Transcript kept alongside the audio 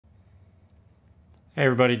Hey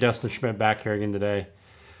everybody, Dustin Schmidt back here again today.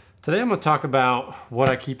 Today I'm going to talk about what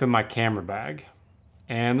I keep in my camera bag.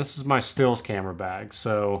 And this is my stills camera bag.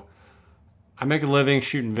 So I make a living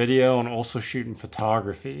shooting video and also shooting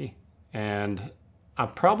photography. And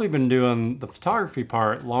I've probably been doing the photography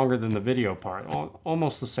part longer than the video part,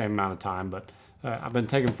 almost the same amount of time, but I've been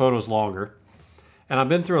taking photos longer. And I've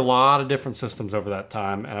been through a lot of different systems over that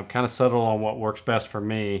time, and I've kind of settled on what works best for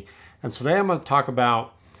me. And today I'm going to talk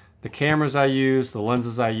about the cameras I use, the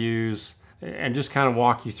lenses I use, and just kind of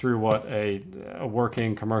walk you through what a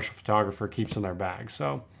working commercial photographer keeps in their bag.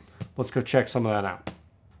 So let's go check some of that out.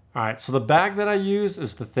 All right, so the bag that I use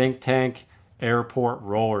is the Think Tank Airport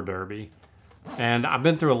Roller Derby. And I've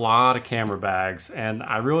been through a lot of camera bags, and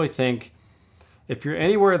I really think if you're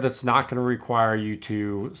anywhere that's not going to require you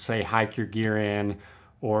to, say, hike your gear in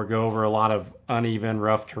or go over a lot of uneven,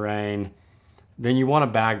 rough terrain, then you want a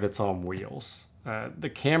bag that's on wheels. The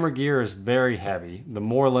camera gear is very heavy. The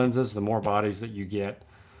more lenses, the more bodies that you get,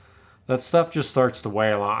 that stuff just starts to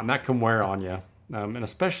weigh a lot, and that can wear on you. And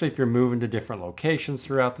especially if you're moving to different locations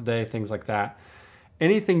throughout the day, things like that.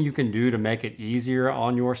 Anything you can do to make it easier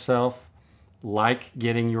on yourself, like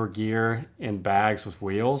getting your gear in bags with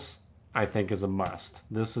wheels, I think is a must.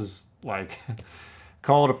 This is like,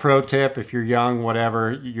 call it a pro tip. If you're young,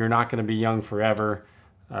 whatever, you're not going to be young forever.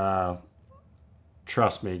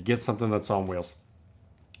 Trust me, get something that's on wheels.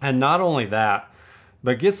 And not only that,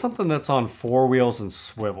 but get something that's on 4 wheels and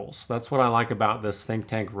swivels. That's what I like about this Think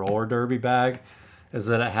Tank Roller Derby bag, is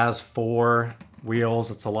that it has 4 wheels.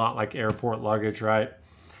 It's a lot like airport luggage, right?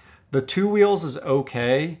 The 2 wheels is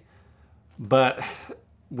okay, but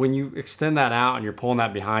when you extend that out and you're pulling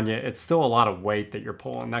that behind you, it's still a lot of weight that you're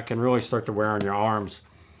pulling. That can really start to wear on your arms.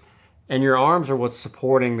 And your arms are what's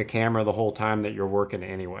supporting the camera the whole time that you're working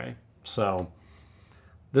anyway. So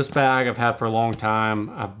this bag I've had for a long time.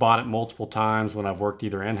 I've bought it multiple times when I've worked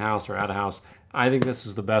either in-house or out-of-house. I think this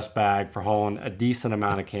is the best bag for hauling a decent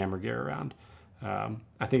amount of camera gear around.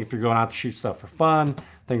 I think if you're going out to shoot stuff for fun,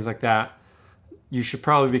 things like that, you should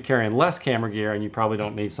probably be carrying less camera gear, and you probably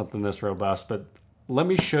don't need something this robust. But let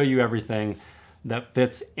me show you everything that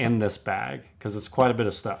fits in this bag, because it's quite a bit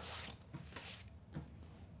of stuff.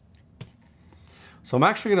 So I'm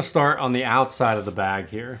actually going to start on the outside of the bag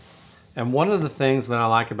here. And one of the things that I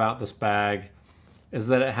like about this bag is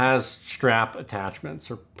that it has strap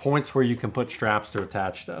attachments, or points where you can put straps to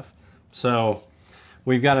attach stuff. So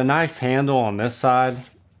we've got a nice handle on this side.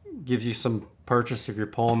 Gives you some purchase if you're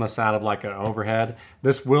pulling this out of like an overhead.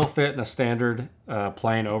 This will fit in a standard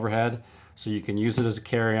plain overhead, so you can use it as a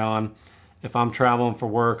carry-on. If I'm traveling for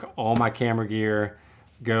work, all my camera gear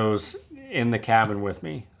goes in the cabin with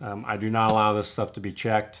me. I do not allow this stuff to be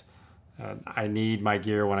checked. I need my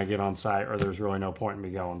gear when I get on site, or there's really no point in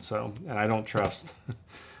me going. So, and I don't trust,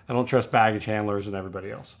 I don't trust baggage handlers and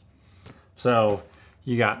everybody else. So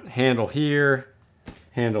you got handle here,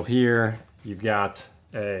 handle here. You've got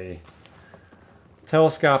a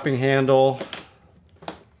telescoping handle.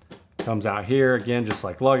 Comes out here again, just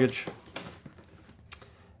like luggage,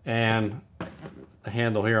 and a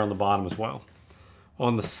handle here on the bottom as well.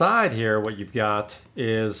 On the side here, what you've got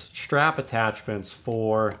is strap attachments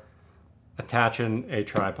for attaching a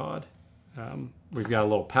tripod. We've got a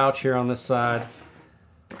little pouch here on this side.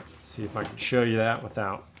 See if I can show you that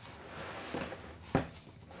without.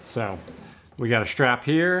 So we got a strap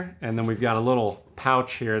here, and then we've got a little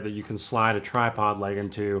pouch here that you can slide a tripod leg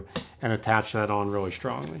into and attach that on really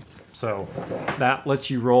strongly. So that lets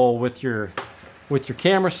you roll with your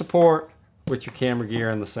camera support, with your camera gear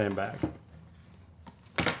in the same bag.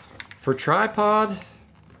 For tripod,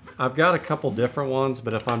 I've got a couple different ones,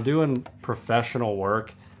 but if I'm doing professional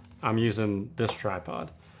work, I'm using this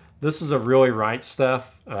tripod. This is a Really Right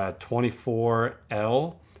Stuff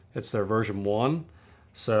 24L. It's their version 1.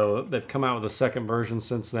 So they've come out with a second version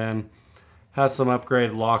since then. Has some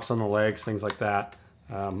upgraded locks on the legs, things like that.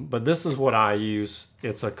 But this is what I use.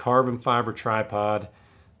 It's a carbon fiber tripod.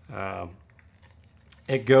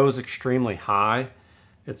 It goes extremely high.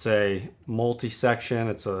 It's a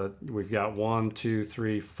multi-section. We've got 1, 2,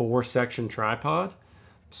 3, 4 section tripod.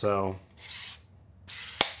 So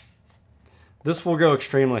this will go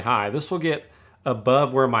extremely high. This will get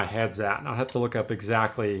above where my head's at. And I'll have to look up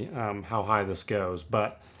exactly how high this goes,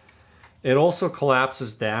 but it also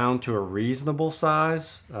collapses down to a reasonable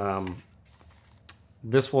size.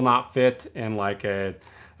 This will not fit in like a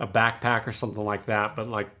backpack or something like that, but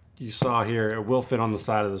like you saw here, it will fit on the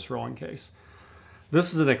side of this rolling case.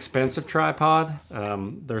 This is an expensive tripod.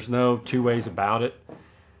 There's no two ways about it.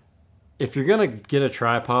 If you're gonna get a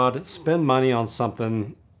tripod, spend money on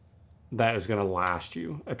something that is gonna last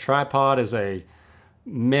you. A tripod is a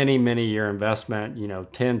many year investment,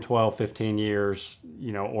 10, 12, 15 years,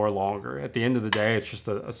 or longer. At the end of the day, it's just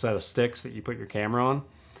a set of sticks that you put your camera on.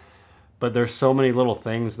 But there's so many little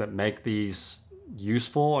things that make these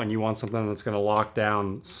useful, and you want something that's going to lock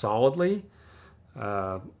down solidly,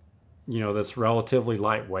 that's relatively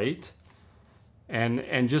lightweight,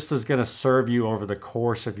 and just is going to serve you over the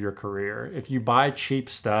course of your career. If you buy cheap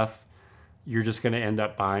stuff, you're just going to end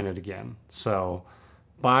up buying it again. So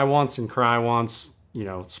buy once and cry once,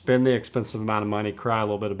 spend the expensive amount of money, cry a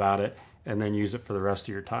little bit about it, and then use it for the rest of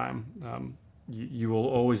your time. You will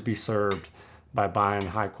always be served by buying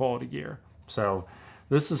high quality gear. So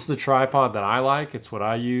this is the tripod that I like. It's what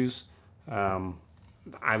I use.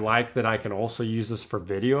 I like that I can also use this for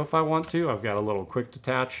video if I want to. I've got a little quick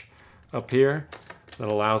detach up here that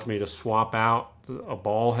allows me to swap out a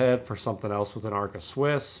ball head for something else with an Arca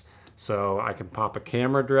Swiss. So I can pop a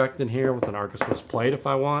camera direct in here with an Arca Swiss plate if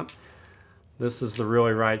I want. This is the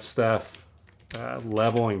Really Right Stuff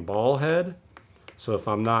leveling ball head. So if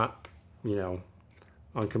I'm not,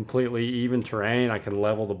 on completely even terrain, I can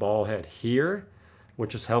level the ball head here,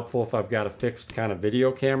 which is helpful if I've got a fixed kind of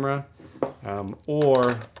video camera.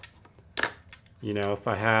 Or, if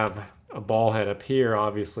I have a ball head up here,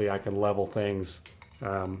 obviously I can level things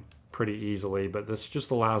pretty easily, but this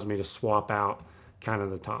just allows me to swap out kind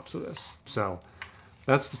of the tops of this. So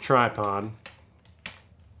that's the tripod.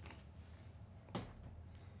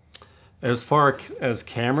 As far as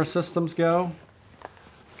camera systems go,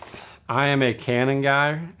 I am a Canon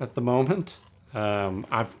guy at the moment.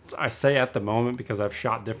 I say at the moment because I've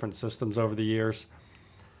shot different systems over the years.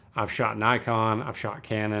 I've shot Nikon, I've shot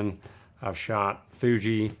Canon, I've shot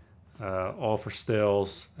Fuji, all for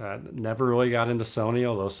stills. Never really got into Sony,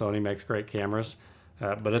 although Sony makes great cameras.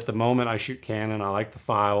 But at the moment I shoot Canon. I like the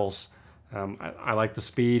files. I like the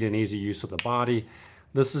speed and easy use of the body.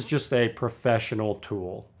 This is just a professional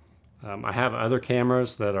tool. I have other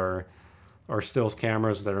cameras that are stills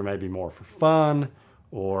cameras that are maybe more for fun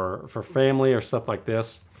or for family or stuff like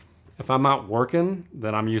this. If I'm out working,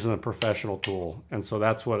 then I'm using a professional tool. And so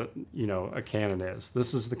that's what, a Canon is.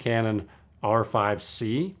 This is the Canon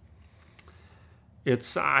R5C.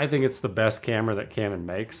 I think it's the best camera that Canon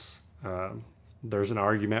makes. There's an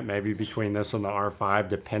argument maybe between this and the R5,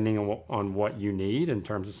 depending on what you need in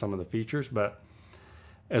terms of some of the features. But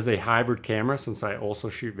as a hybrid camera, since I also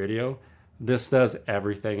shoot video, this does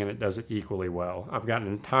everything and it does it equally well. I've got an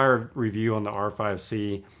entire review on the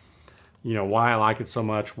R5C, why I like it so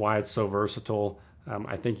much, why it's so versatile.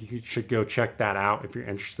 I think you should go check that out if you're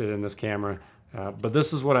interested in this camera. But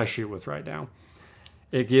this is what I shoot with right now.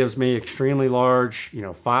 It gives me extremely large,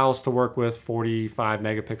 files to work with, 45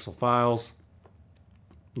 megapixel files,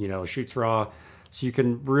 shoots raw. So you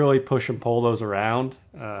can really push and pull those around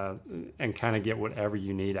and kind of get whatever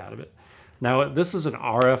you need out of it. Now, this is an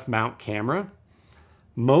RF mount camera.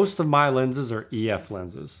 Most of my lenses are EF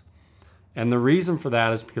lenses. And the reason for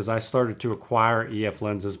that is because I started to acquire EF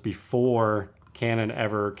lenses before Canon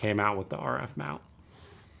ever came out with the RF mount.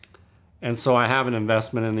 And so I have an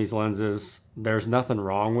investment in these lenses. There's nothing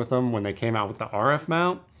wrong with them. When they came out with the RF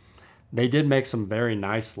mount, they did make some very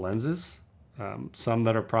nice lenses. Some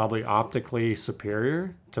that are probably optically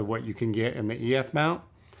superior to what you can get in the EF mount.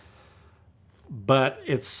 But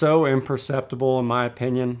it's so imperceptible, in my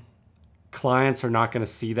opinion. Clients are not going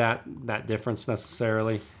to see that difference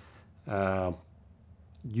necessarily.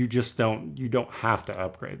 You don't have to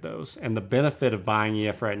upgrade those. And the benefit of buying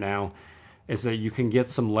EF right now is that you can get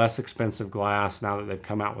some less expensive glass now that they've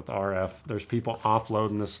come out with RF. There's people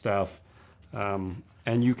offloading this stuff, and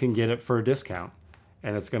you can get it for a discount.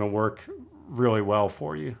 And it's going to work really well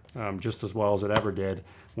for you, just as well as it ever did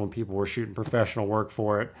when people were shooting professional work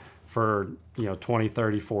for it for 20,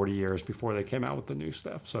 30, 40 years before they came out with the new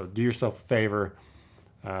stuff. So do yourself a favor.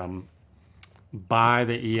 Buy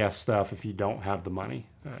the EF stuff if you don't have the money.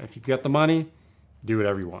 If you've got the money, do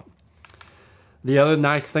whatever you want. The other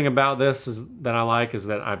nice thing about this is that I like is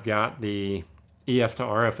that I've got the EF to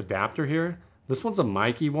RF adapter here. This one's a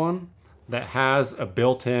Mikey one that has a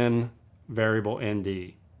built-in variable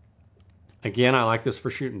ND. Again, I like this for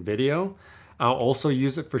shooting video. I'll also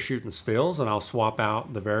use it for shooting stills, and I'll swap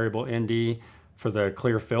out the variable ND for the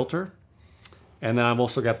clear filter. And then I've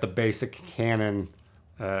also got the basic Canon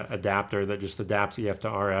adapter that just adapts EF to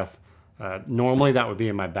RF. Normally that would be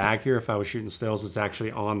in my bag here if I was shooting stills. It's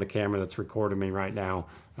actually on the camera that's recording me right now,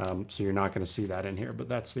 so you're not going to see that in here, but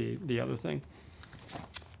that's the other thing.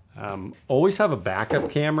 Always have a backup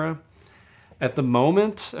camera. At the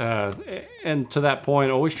moment, and to that point,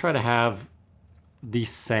 always try to have the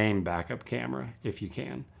same backup camera if you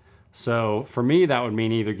can. So for me, that would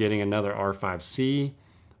mean either getting another R5C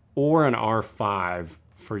or an R5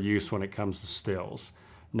 for use when it comes to stills.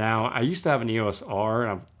 Now, I used to have an EOS R,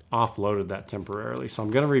 and I've offloaded that temporarily, so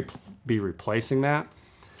I'm going to be replacing that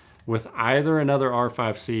with either another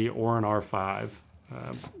R5C or an R5.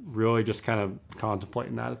 Really just kind of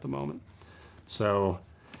contemplating that at the moment. So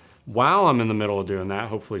while I'm in the middle of doing that,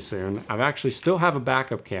 hopefully soon, I actually still have a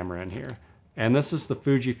backup camera in here. And this is the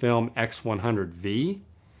Fujifilm X100V.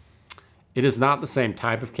 It is not the same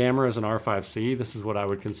type of camera as an R5C. This is what I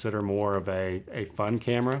would consider more of a fun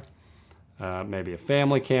camera, maybe a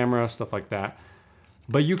family camera, stuff like that.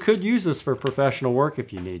 But you could use this for professional work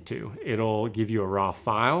if you need to. It'll give you a raw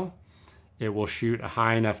file. It will shoot a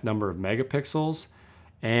high enough number of megapixels.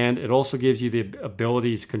 And it also gives you the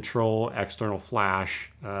ability to control external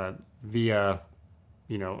flash via,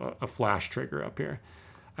 a flash trigger up here.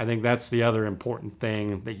 I think that's the other important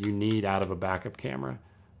thing that you need out of a backup camera.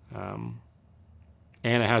 And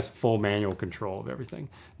it has full manual control of everything.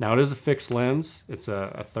 Now, it is a fixed lens. It's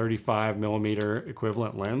a 35 millimeter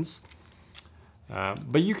equivalent lens.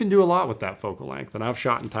 But you can do a lot with that focal length. And I've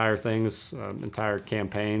shot entire things, entire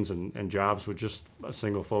campaigns and jobs with just a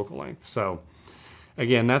single focal length. So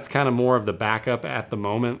again, that's kind of more of the backup at the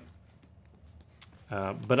moment.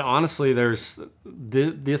 But honestly, this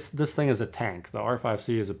thing is a tank. The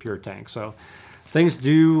R5C is a pure tank. So things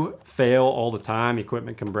do fail all the time.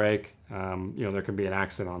 Equipment can break. There can be an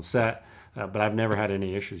accident on set. But I've never had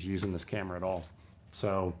any issues using this camera at all.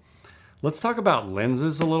 So let's talk about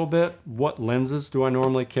lenses a little bit. What lenses do I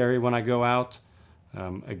normally carry when I go out?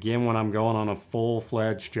 Again, when I'm going on a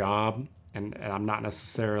full-fledged job and I'm not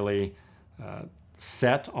necessarily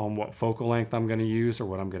set on what focal length I'm going to use or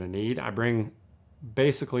what I'm going to need, I bring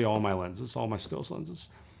basically all my lenses, all my stills lenses.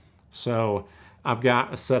 So I've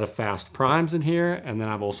got a set of fast primes in here, and then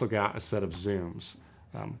I've also got a set of zooms.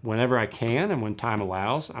 Whenever I can and when time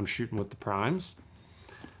allows, I'm shooting with the primes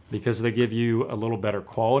because they give you a little better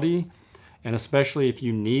quality. And especially if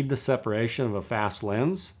you need the separation of a fast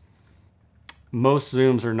lens, most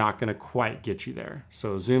zooms are not going to quite get you there.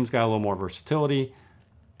 So zooms got a little more versatility,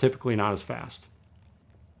 typically not as fast.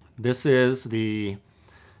 This is the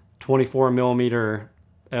 24 millimeter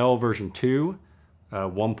L version 2,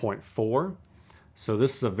 1.4. So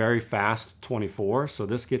this is a very fast 24. So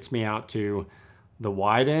this gets me out to the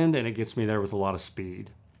wide end and it gets me there with a lot of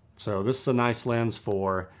speed. So this is a nice lens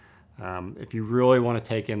for if you really want to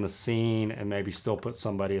take in the scene and maybe still put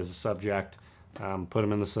somebody as a subject, put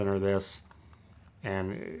them in the center of this,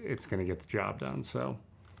 and it's going to get the job done. So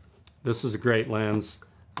this is a great lens.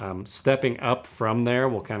 Stepping up from there,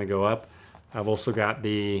 we'll kind of go up. I've also got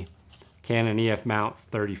the Canon EF mount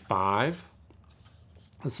 35.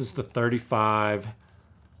 This is the 35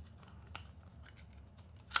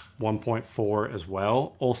 1.4 as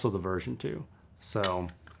well, also the version 2. So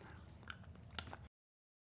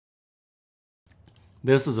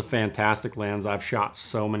this is a fantastic lens. I've shot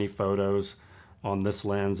so many photos on this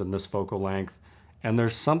lens and this focal length, and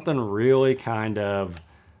there's something really kind of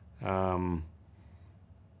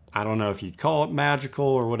I don't know if you'd call it magical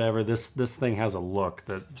or whatever. This thing has a look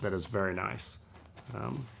that is very nice.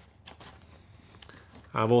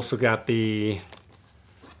 I've also got the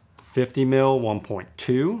 50 mil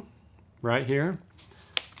 1.2 right here.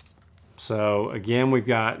 So again, we've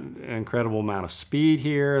got an incredible amount of speed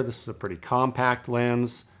here. This is a pretty compact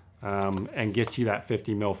lens and gets you that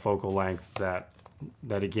 50 mil focal length that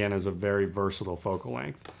again is a very versatile focal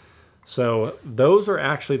length. So those are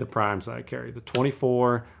actually the primes that I carry, the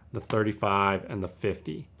 24, the 35, and the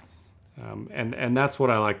 50. And that's what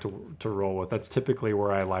I like to roll with. That's typically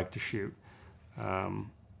where I like to shoot.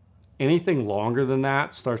 Anything longer than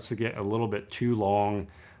that starts to get a little bit too long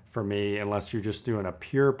for me unless you're just doing a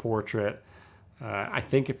pure portrait. I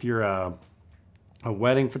think if you're a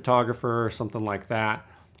wedding photographer or something like that,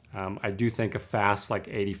 I do think a fast like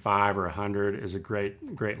 85 or 100 is a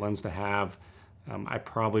great lens to have. I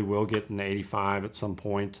probably will get an 85 at some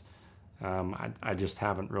point. I just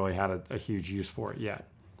haven't really had a huge use for it yet.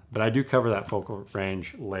 But I do cover that focal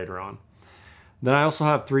range later on. Then I also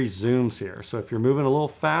have 3 zooms here. So if you're moving a little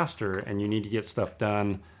faster and you need to get stuff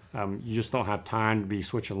done, you just don't have time to be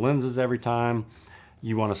switching lenses every time.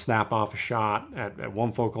 You want to snap off a shot at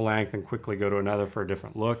one focal length and quickly go to another for a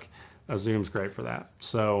different look. A zoom's great for that.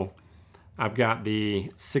 So I've got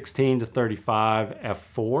the 16 to 35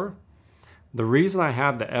 f4. The reason I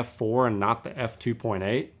have the f4 and not the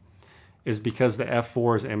f2.8 is because the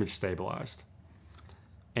f4 is image stabilized.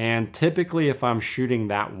 And typically if I'm shooting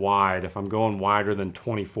that wide, if I'm going wider than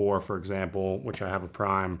 24, for example, which I have a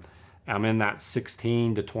prime, I'm in that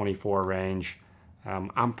 16 to 24 range.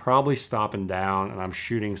 I'm probably stopping down and I'm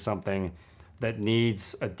shooting something that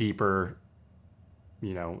needs a deeper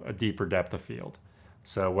a deeper depth of field.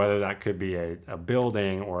 So whether that could be a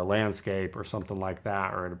building or a landscape or something like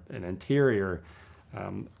that, or an interior,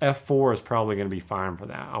 f4 is probably going to be fine for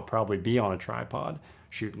that. I'll probably be on a tripod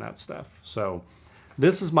shooting that stuff. So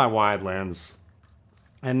this is my wide lens,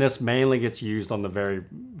 and this mainly gets used on the very,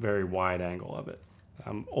 very wide angle of it.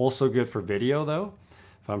 Also good for video though.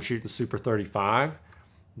 If I'm shooting Super 35,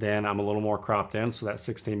 then I'm a little more cropped in, so that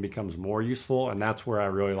 16 becomes more useful, and that's where I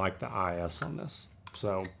really like the IS on this.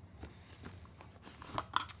 So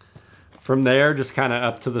from there, just kind of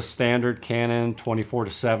up to the standard Canon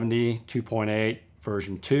 24-70 2.8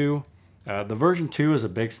 version 2. The version 2 is a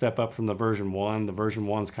big step up from the version 1. The version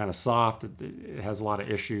 1 is kind of soft. It has a lot of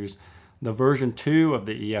issues. The version 2 of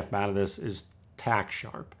the EF mount of this is tack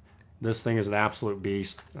sharp. This thing is an absolute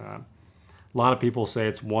beast. A lot of people say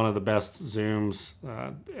it's one of the best zooms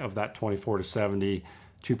of that 24-70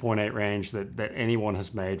 2.8 range that anyone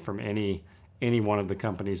has made from any one of the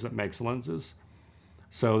companies that makes lenses.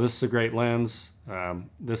 So this is a great lens.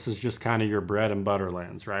 This is just kind of your bread and butter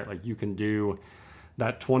lens, right? Like you can do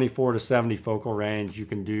that 24-70 focal range. You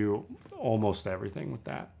can do almost everything with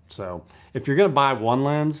that. So if you're gonna buy one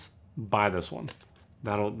lens, buy this one.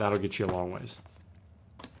 That'll get you a long ways.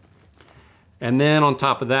 And then on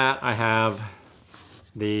top of that, I have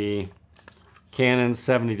the Canon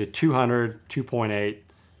 70-200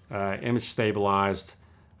 2.8 image stabilized.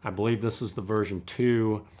 I believe this is the version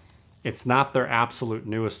 2. It's not their absolute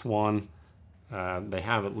newest one. They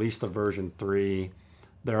have at least a version 3.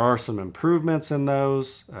 There are some improvements in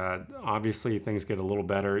those. Obviously, things get a little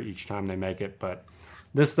better each time they make it, but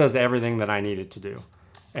this does everything that I need it to do.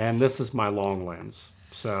 And this is my long lens.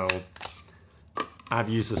 So I've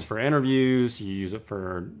used this for interviews. You use it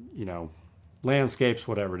for, landscapes,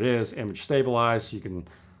 whatever it is. Image stabilized, so you can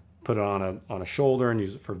put it on a shoulder and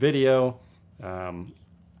use it for video.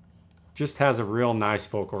 Just has a real nice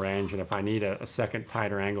focal range, and if I need a second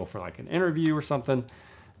tighter angle for like an interview or something,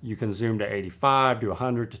 you can zoom to 85, to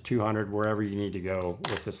 100, to 200, wherever you need to go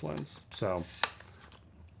with this lens. So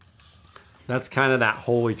that's kind of that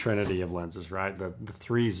holy trinity of lenses, right? The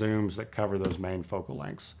 3 zooms that cover those main focal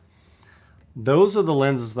lengths. Those are the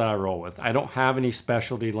lenses that I roll with. I don't have any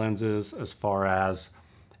specialty lenses as far as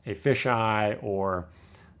a fisheye or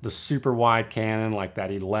the super wide Canon, like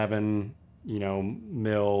that 11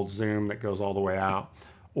 mil zoom that goes all the way out,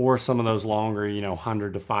 or some of those longer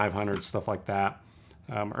 100 to 500 stuff like that,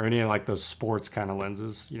 or any like those sports kind of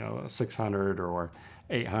lenses, 600 or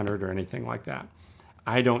 800 or anything like that.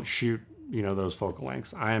 I don't shoot those focal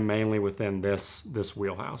lengths. I am mainly within this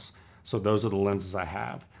wheelhouse, so those are the lenses I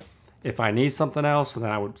have. If I need something else, then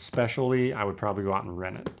I would probably go out and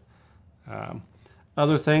rent it.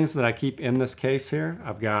 Other things that I keep in this case here,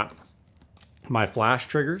 I've got my flash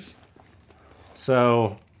triggers.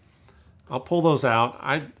 So I'll pull those out.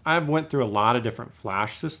 I've went through a lot of different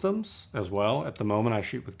flash systems as well. At the moment I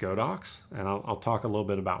shoot with Godox, and I'll talk a little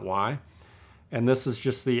bit about why. And this is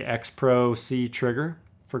just the X Pro C trigger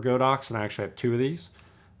for Godox, and I actually have 2 of these.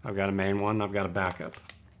 I've got a main one, and I've got a backup.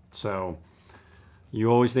 So you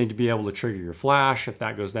always need to be able to trigger your flash. If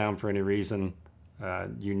that goes down for any reason,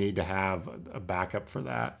 you need to have a backup for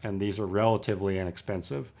that. And these are relatively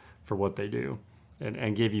inexpensive for what they do,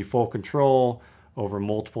 and give you full control over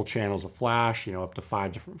multiple channels of flash, up to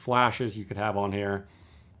 5 different flashes you could have on here,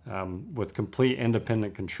 with complete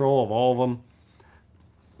independent control of all of them.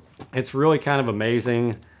 It's really kind of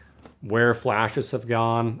amazing where flashes have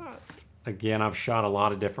gone. Again, I've shot a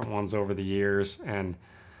lot of different ones over the years, and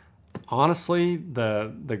honestly,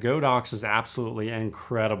 the Godox is absolutely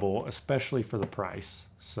incredible, especially for the price.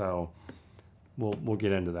 So we'll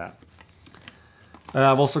get into that.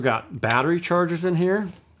 I've also got battery chargers in here.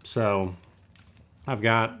 So I've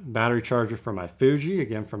got battery charger for my Fuji,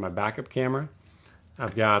 again for my backup camera.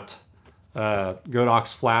 I've got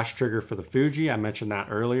Godox flash trigger for the Fuji. I mentioned that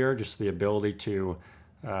earlier, just the ability to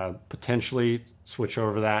potentially switch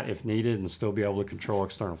over that if needed and still be able to control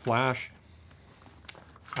external flash.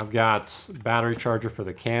 I've got battery charger for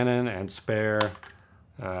the Canon and spare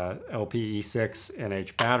LP-E6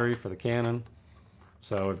 NH battery for the Canon.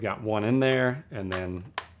 So we've got one in there, and then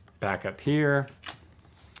back up here.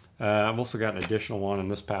 I've also got an additional one in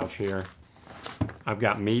this pouch here. I've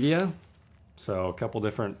got media, so a couple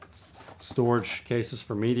different storage cases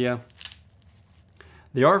for media.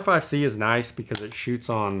 The R5C is nice because it shoots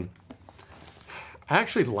on, I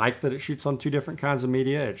actually like that it shoots on 2 different kinds of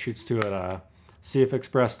media. It shoots to a CF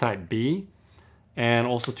Express Type B and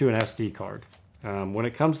also to an SD card. When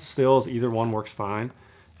it comes to stills, either one works fine.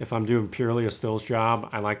 If I'm doing purely a stills job,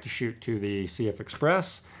 I like to shoot to the CF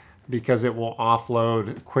Express because it will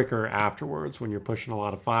offload quicker afterwards when you're pushing a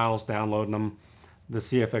lot of files, downloading them. the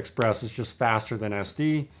CF Express is just faster than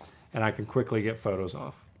SD, and I can quickly get photos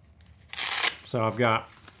off. So I've got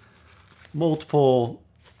multiple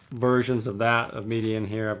versions of that, of media in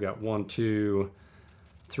here. I've got 1, 2,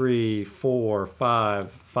 3, 4,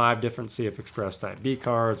 5 different CF Express Type B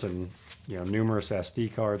cards, and numerous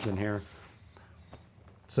SD cards in here.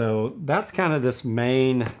 So that's kind of this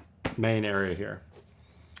main area here.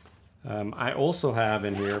 I also have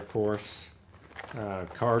in here, of course,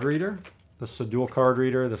 card reader. This is a dual card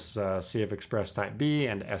reader. This is a CF Express Type B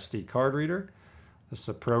and SD card reader. This is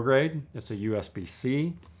a Pro Grade. It's a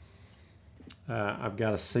USB-C. I've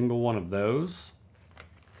got a single one of those.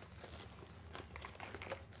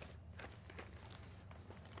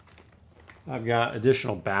 I've got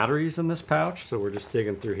additional batteries in this pouch, so we're just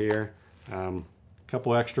digging through here. A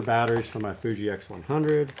couple extra batteries for my Fuji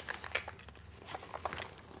X100.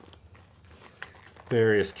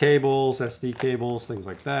 Various cables, SD cables, things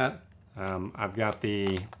like that. I've got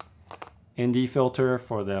the ND filter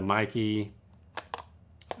for the Mikey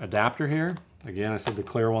adapter here. Again, I said the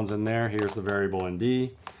clear one's in there. Here's the variable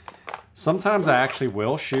ND. Sometimes I actually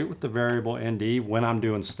will shoot with the variable ND when I'm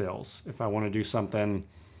doing stills. If I want to do something,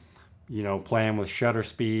 playing with shutter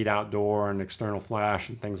speed outdoor and external flash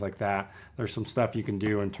and things like that, there's some stuff you can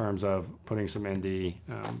do in terms of putting some ND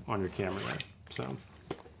on your camera there. So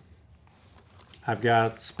I've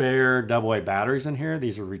got spare AA batteries in here.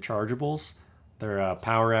 These are rechargeables. They're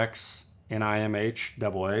PowerX NIMH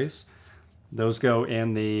AA's. Those go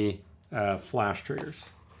in the flash triggers.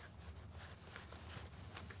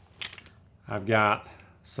 I've got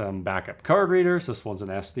some backup card readers. This one's an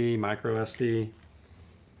SD, micro SD.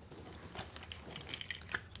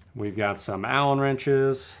 We've got some Allen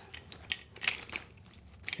wrenches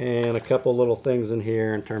and a couple little things in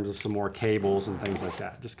here in terms of some more cables and things like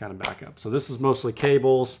that, just kind of backup. So this is mostly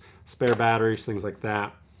cables, spare batteries, things like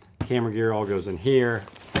that. Camera gear all goes in here.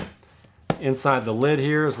 Inside the lid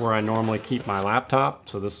here is where I normally keep my laptop.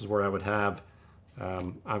 So this is where I would have,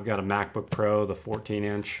 I've got a MacBook Pro, the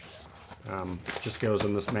 14-inch. Just goes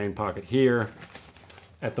in this main pocket here.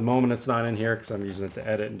 At the moment it's not in here because I'm using it to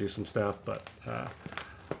edit and do some stuff, but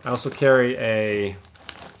I also carry a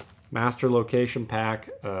master location pack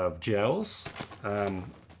of gels.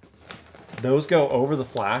 Those go over the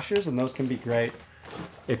flashes, and those can be great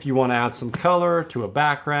if you want to add some color to a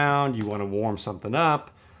background, you want to warm something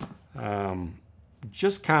up,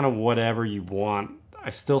 just kind of whatever you want. I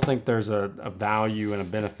still think there's a value and a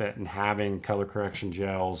benefit in having color correction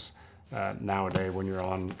gels nowadays when you're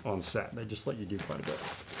on set. They just let you do quite a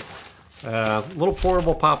bit. Little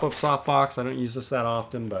portable pop-up softbox. I don't use this that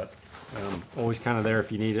often, but always kind of there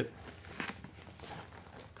if you need it.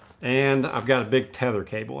 And I've got a big tether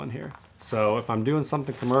cable in here. So if I'm doing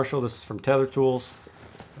something commercial, this is from Tether Tools,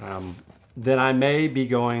 then I may be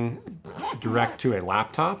going direct to a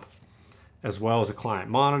laptop as well as a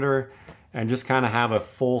client monitor, and just kind of have a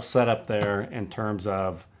full setup there in terms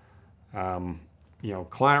of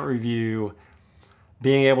client review,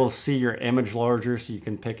 being able to see your image larger so you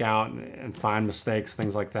can pick out and find mistakes,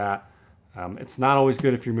 things like that. It's not always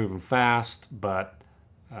good if you're moving fast, but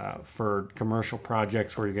for commercial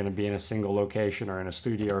projects where you're going to be in a single location or in a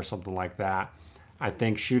studio or something like that, I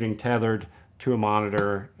think shooting tethered to a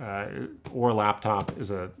monitor or a laptop is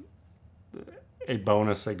a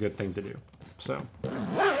bonus, a good thing to do.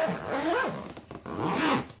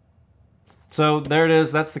 So there it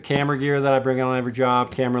is. That's the camera gear that I bring on every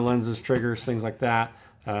job: camera lenses, triggers, things like that.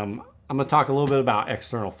 I'm going to talk a little bit about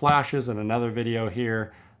external flashes in another video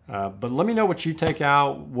here. But let me know what you take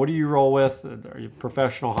out. What do you roll with? Are you a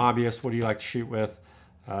professional, hobbyist? What do you like to shoot with?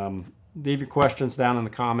 Leave your questions down in the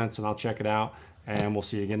comments and I'll check it out. And we'll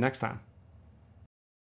see you again next time.